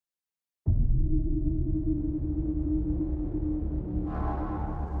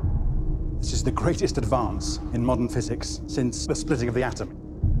This is the greatest advance in modern physics since the splitting of the atom.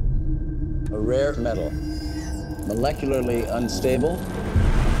 A rare metal, molecularly unstable.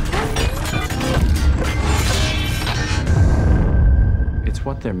 It's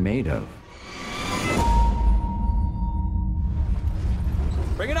what they're made of.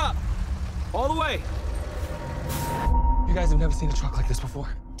 Bring it up! All the way! You guys have never seen a truck like this before.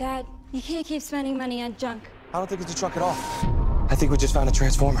 Dad, you can't keep spending money on junk. I don't think it's a truck at all. I think we just found a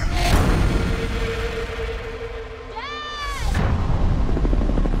transformer.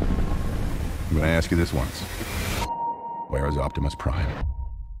 I'm gonna ask you this once. Where is Optimus Prime?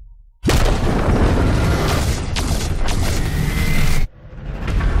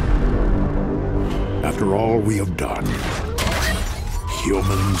 After all we have done,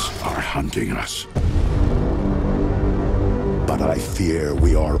 humans are hunting us. But I fear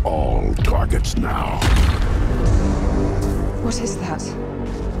we are all targets now. What is that?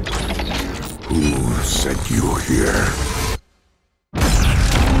 Who sent you here?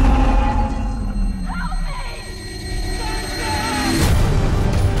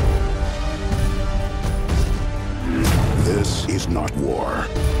 This is not war.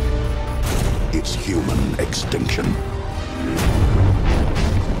 It's human extinction.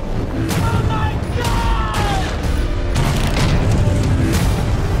 Oh my God!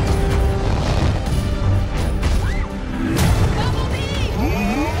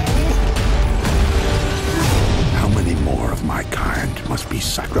 How many more of my kind must be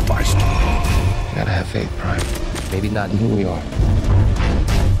sacrificed? You gotta have faith, Prime. Maybe not in who we are,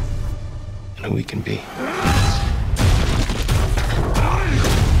 and who we can be.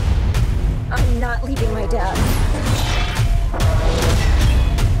 I'm not leaving my dad.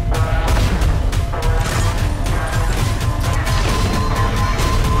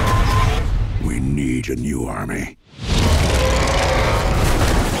 We need a new army.